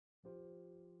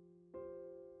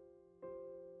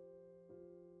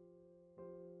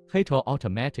Hito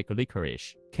automatic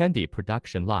licorice candy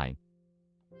production line.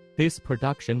 This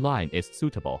production line is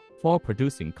suitable for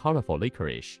producing colorful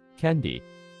licorice candy.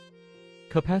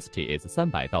 Capacity is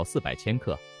 300到400千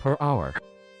克 per hour.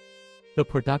 The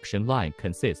production line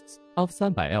consists of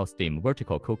 300L steam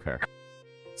vertical cooker,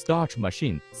 starch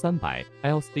machine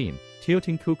 300L steam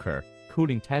tilting cooker,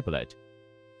 cooling tablet,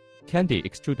 candy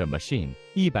extruder machine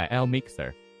 100L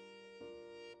mixer,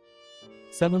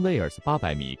 7 layers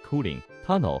 800 米 cooling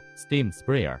tunnel steam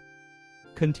sprayer,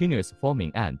 continuous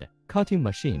forming and cutting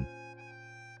machine,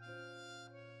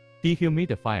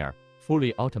 dehumidifier,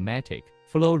 fully automatic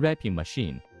flow wrapping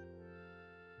machine.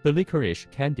 The licorice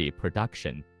candy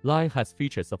production line has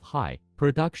features of high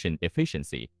production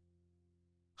efficiency,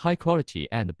 high quality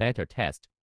and better taste.